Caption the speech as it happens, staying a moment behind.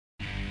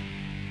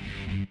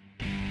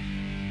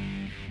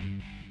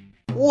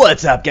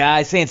What's up,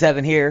 guys?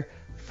 Saint7 here.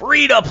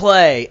 Free to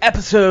play,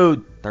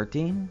 episode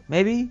 13,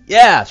 maybe?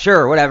 Yeah,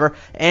 sure, whatever.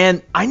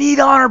 And I need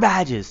honor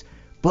badges.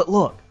 But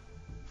look,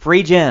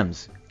 free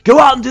gems. Go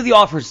out and do the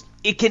offers.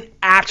 It can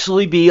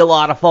actually be a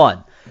lot of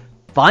fun.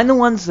 Find the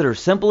ones that are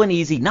simple and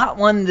easy, not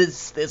one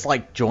that's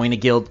like join a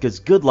guild, because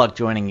good luck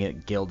joining a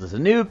guild as a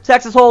noob.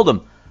 Texas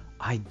Hold'em.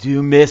 I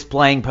do miss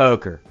playing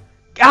poker.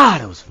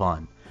 God, it was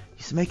fun.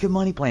 Used to make good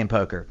money playing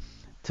poker.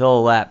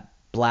 Till that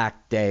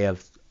black day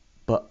of...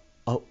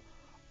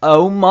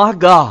 Oh my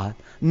God,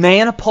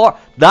 man apart.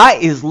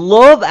 That is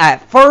love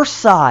at first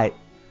sight.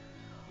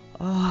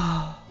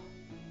 Oh,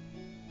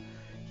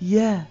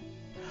 yeah.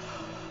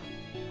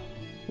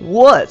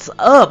 What's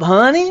up,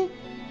 honey?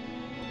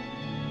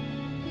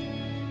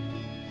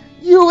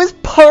 You as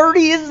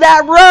pretty as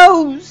that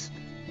rose.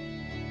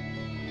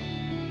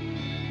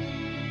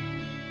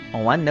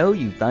 Oh, I know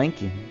you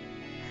thinking.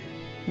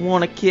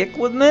 Wanna kick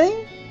with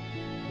me?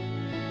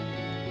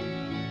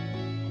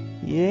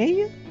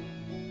 Yeah?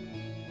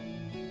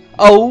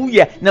 Oh,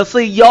 yeah. Now,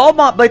 see, y'all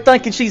might be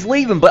thinking she's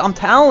leaving, but I'm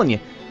telling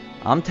you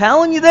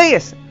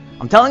this.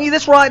 I'm telling you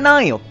this right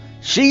now.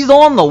 She's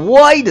on the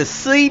way to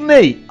see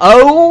me.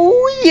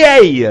 Oh,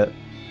 yeah.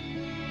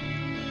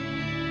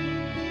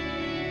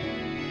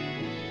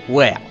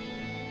 Well,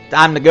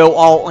 time to go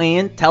all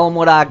in, tell them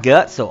what I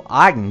got so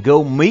I can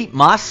go meet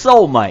my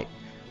soulmate,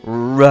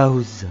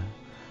 Rosa.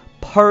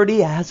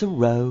 Pretty as a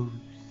rose.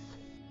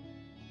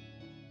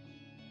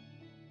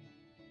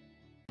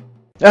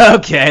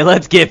 Okay,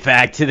 let's get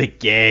back to the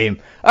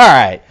game.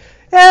 Alright,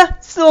 yeah,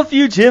 still a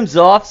few gems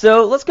off,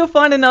 so let's go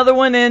find another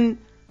one and...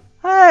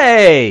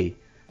 Hey!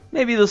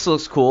 Maybe this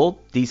looks cool.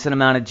 Decent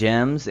amount of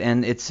gems,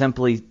 and it's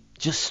simply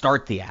just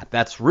start the app.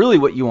 That's really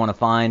what you want to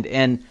find,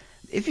 and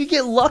if you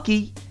get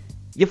lucky,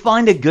 you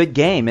find a good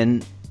game,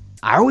 and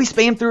I always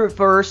spam through it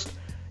first.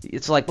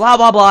 It's like, blah,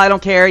 blah, blah, I don't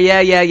care,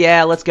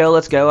 yeah, let's go,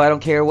 I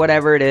don't care,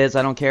 whatever it is,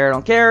 I don't care.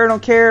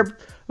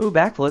 Ooh,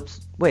 backflips.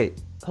 Wait,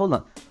 hold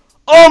on.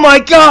 Oh my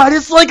God,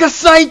 it's like a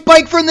Saint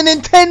bike from the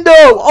Nintendo!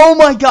 Oh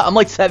my God, I'm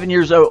like 7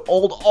 years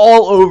old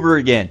all over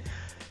again.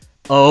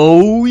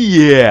 Oh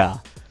yeah.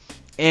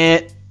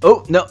 And,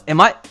 oh, no,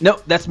 no,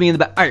 that's me in the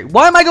back. Alright,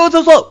 why am I going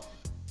so slow?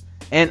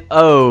 And,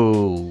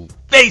 oh,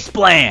 face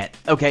plant.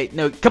 Okay,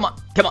 no, come on,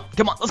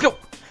 let's go.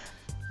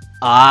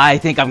 I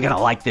think I'm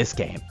gonna like this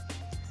game.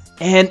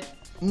 And,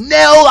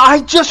 no,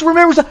 I just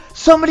remembered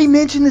somebody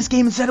mentioned this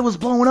game and said it was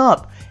blowing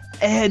up.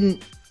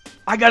 And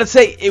I gotta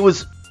say, it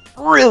was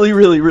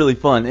really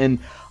fun, and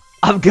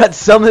I've got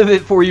some of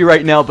it for you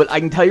right now, but I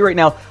can tell you right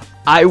now,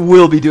 I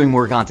will be doing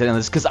more content on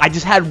this, because I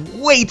just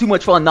had way too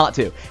much fun not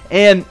to.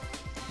 And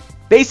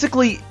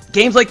basically,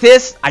 games like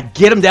this, I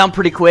get them down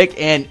pretty quick,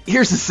 and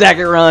here's the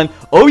second run.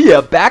 Oh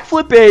yeah,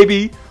 backflip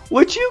baby,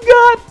 what you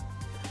got?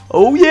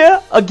 Oh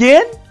yeah,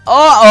 again?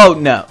 Oh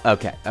no,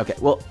 okay,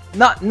 well,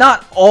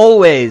 not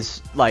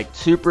always, like,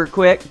 super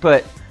quick,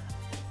 but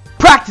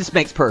practice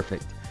makes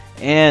perfect.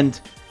 And,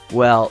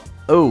 well...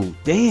 Oh,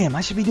 damn, I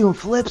should be doing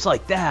flips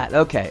like that.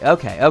 Okay.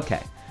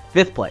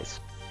 5th place.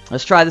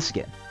 Let's try this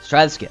again.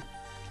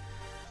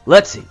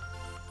 Let's see.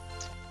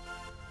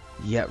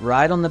 Yeah,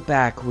 right on the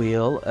back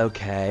wheel.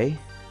 Okay.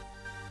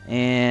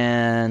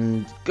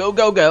 And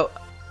go.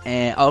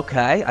 And,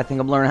 okay, I think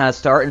I'm learning how to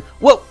start. And,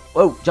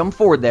 whoa, jump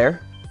forward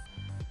there.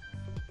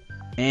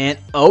 And,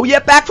 oh,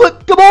 yeah,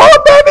 backflip. Come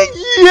on, baby.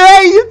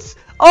 Yay,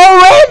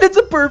 it's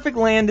a perfect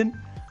landing.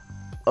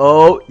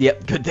 Oh,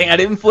 yep, good thing I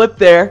didn't flip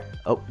there.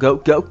 Oh,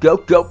 go.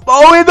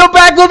 Oh, in the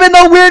backflip in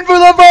the wind for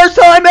the first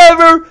time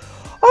ever.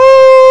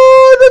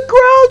 Oh, the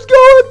crowd's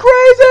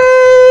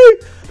going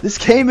crazy. This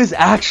game is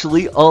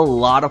actually a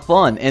lot of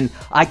fun, and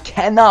I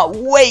cannot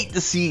wait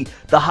to see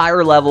the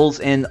higher levels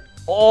and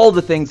all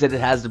the things that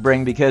it has to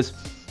bring, because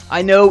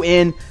I know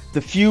in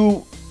the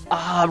few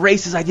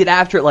races I did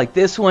after it, like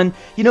this one,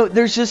 you know,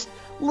 there's just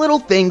little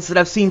things that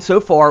I've seen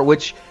so far,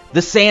 which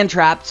the sand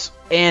traps,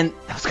 and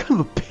that was kind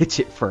of a bitch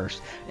at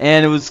first,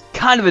 and it was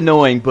kind of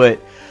annoying,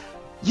 but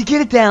you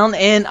get it down,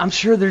 and I'm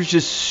sure there's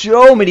just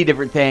so many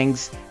different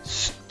things.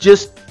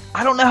 Just,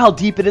 I don't know how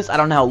deep it is. I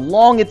don't know how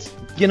long it's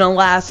gonna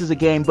last as a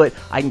game, but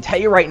I can tell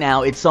you right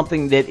now, it's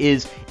something that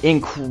is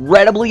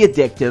incredibly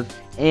addictive,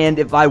 and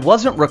if I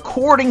wasn't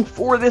recording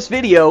for this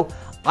video,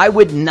 I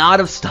would not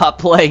have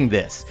stopped playing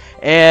this.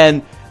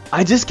 And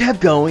I just kept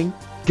going,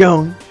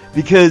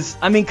 because,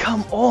 I mean,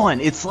 come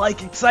on, it's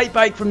like Excite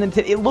Bike from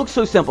Nintendo. It looks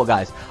so simple,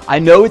 guys. I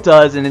know it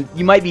does, and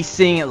you might be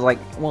seeing it like,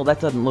 well, that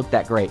doesn't look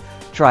that great.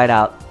 Try it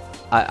out.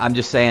 I'm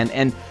just saying.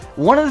 And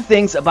one of the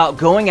things about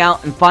going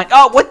out and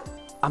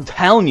I'm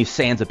telling you,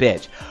 Sand's a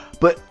bitch.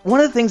 But one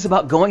of the things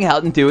about going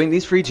out and doing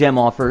these free gem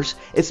offers,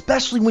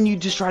 especially when you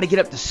just try to get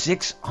up to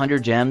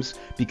 600 gems,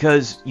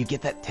 because you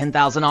get that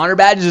 10,000 honor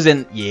badges,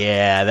 and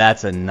yeah,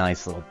 that's a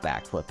nice little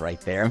backflip right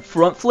there. And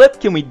front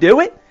flip, can we do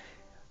it?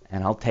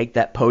 And I'll take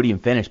that podium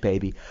finish,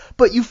 baby.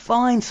 But you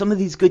find some of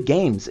these good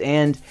games,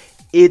 and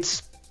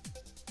it's...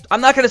 I'm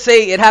not going to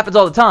say it happens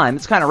all the time.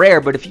 It's kind of rare,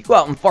 but if you go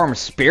out and farm a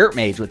Spirit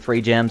Mage with free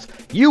gems,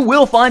 you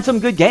will find some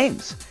good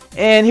games.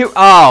 And here,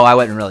 oh, I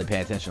wasn't really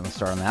paying attention to the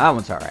start on that. That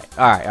one's all right.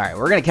 All right, all right.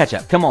 We're going to catch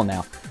up. Come on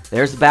now.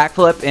 There's the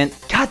backflip. And,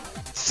 God,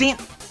 sand.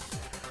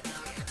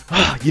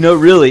 You know,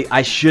 really,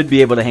 I should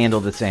be able to handle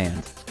the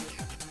sand.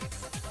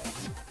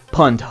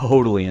 Pun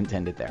totally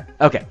intended there.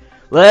 Okay,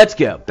 let's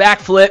go.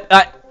 Backflip.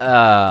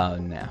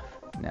 No.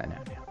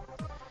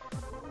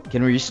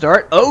 Can we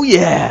restart? Oh,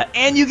 yeah.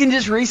 And you can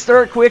just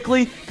restart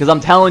quickly. Because I'm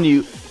telling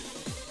you,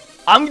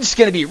 I'm just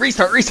going to be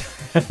restart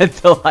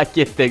until I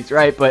get things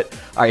right. But,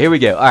 all right, here we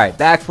go. All right,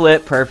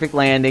 backflip, perfect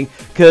landing.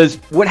 Because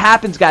what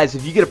happens, guys,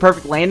 if you get a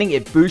perfect landing,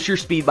 it boosts your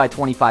speed by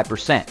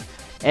 25%.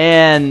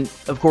 And,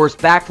 of course,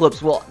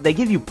 backflips, well, they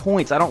give you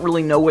points. I don't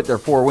really know what they're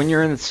for. When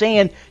you're in the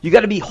sand, you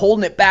got to be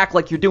holding it back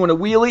like you're doing a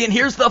wheelie. And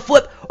here's the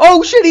flip.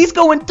 Oh, shit, he's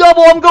going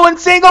double. I'm going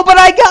single, but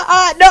I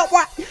got... no,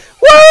 what?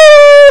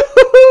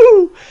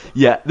 Woo!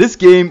 Yeah, this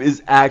game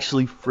is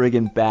actually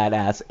friggin'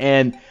 badass.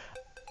 And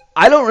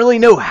I don't really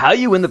know how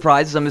you win the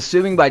prizes. I'm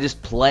assuming by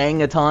just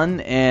playing a ton.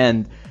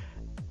 And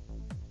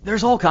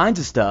there's all kinds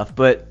of stuff.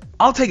 But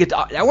I'll take it.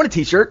 I want a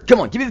t-shirt.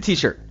 Come on, give me the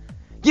t-shirt.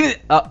 Give me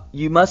the...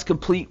 you must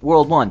complete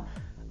World 1.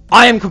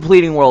 I am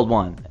completing World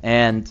 1,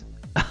 and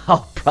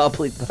I'll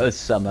probably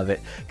post some of it,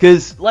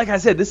 because, like I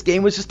said, this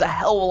game was just a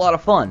hell of a lot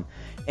of fun,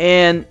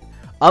 and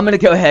I'm going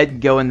to go ahead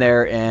and go in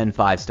there and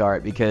 5-star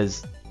it,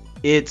 because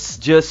it's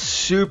just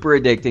super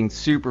addicting,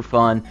 super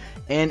fun,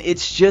 and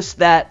it's just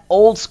that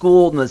old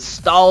school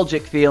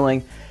nostalgic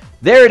feeling.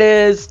 There it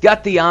is,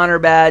 got the honor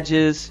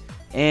badges,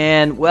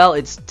 and, well,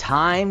 it's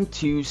time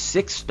to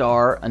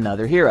 6-star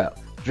another hero.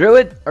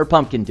 Druid or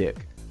Pumpkin Duke?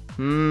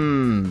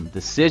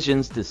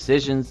 Decisions.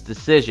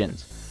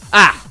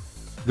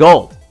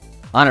 Gold.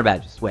 Honor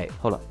badges. Wait,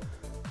 hold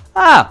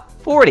on.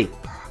 40.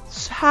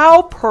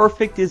 How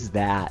perfect is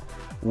that?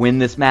 Win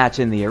this match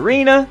in the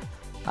arena,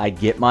 I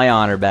get my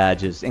honor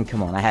badges. And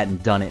come on, I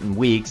hadn't done it in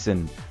weeks,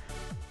 and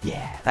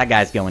yeah, that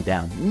guy's going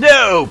down.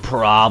 No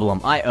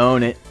problem. I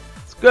own it.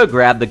 Let's go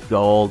grab the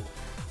gold.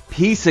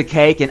 Piece of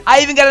cake, and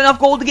I even got enough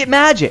gold to get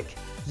magic.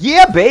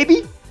 Yeah,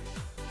 baby.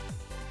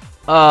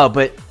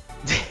 But...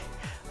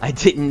 I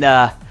didn't,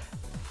 not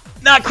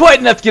quite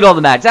enough to get all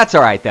the magic. That's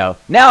alright, though.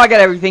 Now I got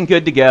everything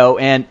good to go,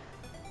 and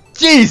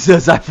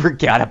Jesus, I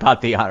forgot about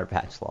the honor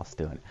badge. Lost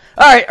doing it.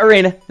 Alright,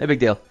 arena. No big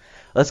deal.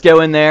 Let's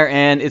go in there,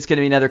 and it's going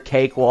to be another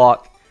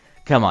cakewalk.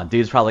 Come on,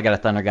 dude's probably got a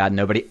Thunder God.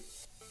 Nobody...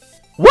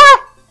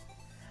 What?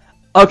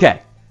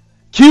 Okay.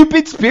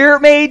 Cupid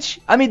Spirit Mage?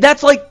 I mean,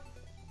 that's like...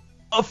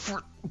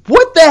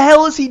 What the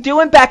hell is he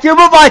doing back here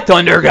with my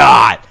Thunder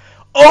God?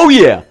 Oh,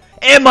 yeah.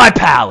 And my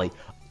Pally.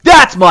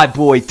 That's my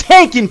boy,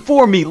 tanking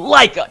for me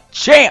like a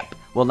champ.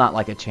 Well, not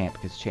like a champ,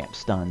 because champ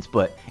stuns,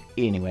 but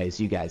anyways,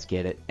 you guys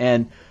get it.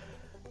 And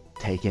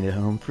taking it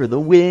home for the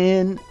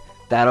win.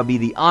 That'll be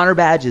the honor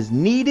badges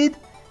needed.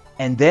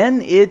 And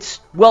then it's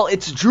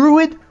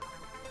Druid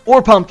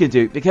or Pumpkin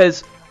Duke,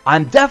 because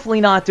I'm definitely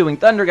not doing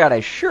Thunder God.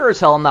 I sure as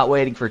hell am not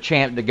waiting for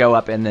champ to go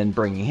up and then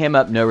bringing him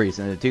up. No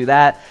reason to do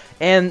that.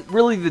 And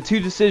really, the two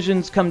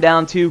decisions come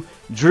down to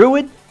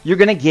Druid, you're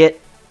going to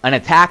get an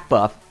attack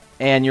buff.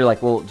 And you're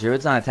like, well,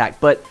 Druid's not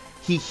attack, but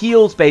he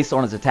heals based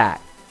on his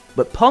attack.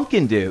 But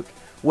Pumpkin Duke,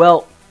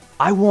 well,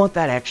 I want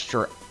that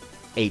extra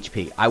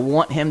HP. I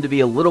want him to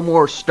be a little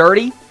more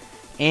sturdy.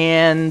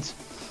 And,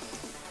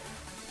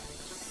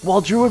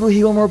 well, Druid will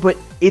heal more, but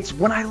it's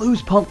when I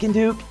lose Pumpkin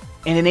Duke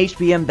and an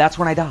HPM, that's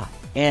when I die.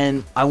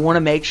 And I want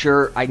to make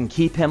sure I can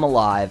keep him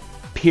alive,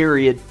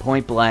 period,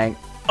 point blank.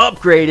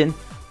 Upgrading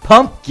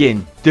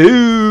Pumpkin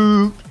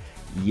Duke.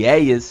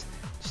 Yes.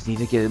 Just need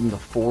to get him to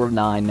 4 of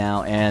 9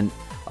 now. And...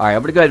 Alright,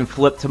 I'm going to go ahead and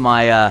flip to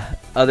my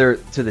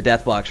to the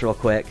death box real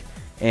quick.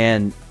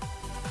 And...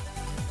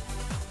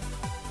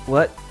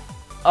 What?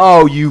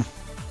 Oh, you...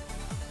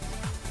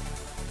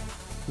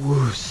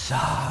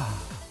 Woosa.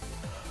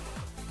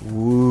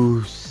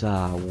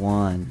 Woosa.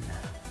 1,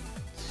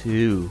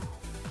 2,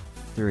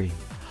 3.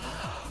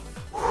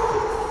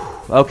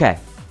 Okay,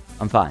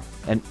 I'm fine.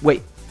 And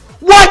wait.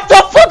 What the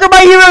fuck are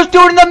my heroes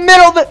doing in the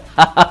middle of the...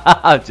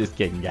 I'm just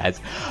kidding,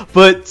 guys.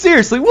 But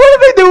seriously, what are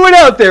they doing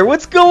out there?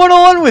 What's going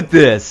on with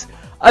this?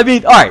 I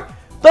mean, alright.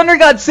 Thunder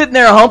God's sitting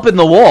there humping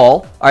the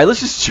wall. Alright,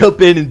 let's just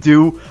jump in and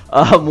do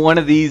one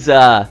of these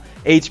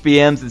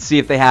HBMs and see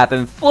if they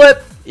happen.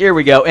 Flip. Here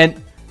we go.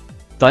 And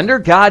Thunder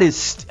God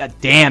is...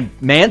 damn,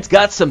 man's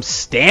got some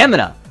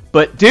stamina.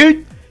 But,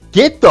 dude,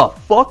 get the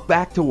fuck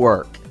back to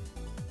work.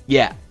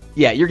 Yeah,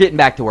 you're getting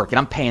back to work, and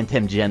I'm paying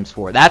 10 gems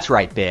for it. That's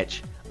right,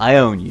 bitch. I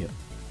own you.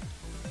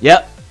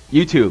 Yep,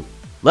 YouTube.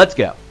 Let's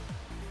go.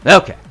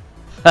 Okay.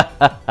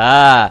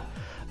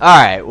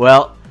 Alright,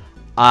 well,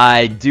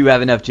 I do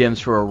have enough gems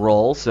for a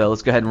roll, so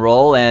let's go ahead and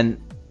roll,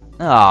 and...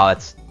 Oh,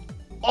 it's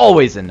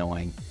always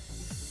annoying.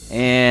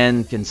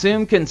 And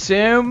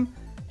consume,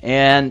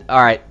 and...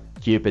 Alright,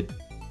 Cupid.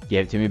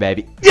 Give it to me,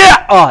 baby.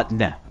 Yeah! Oh,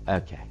 no.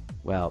 Okay,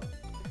 well,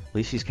 at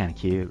least she's kind of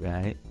cute,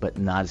 right? But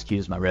not as cute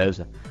as my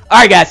Rosa.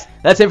 Alright, guys,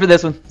 that's it for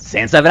this one.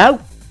 Sand 7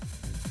 out.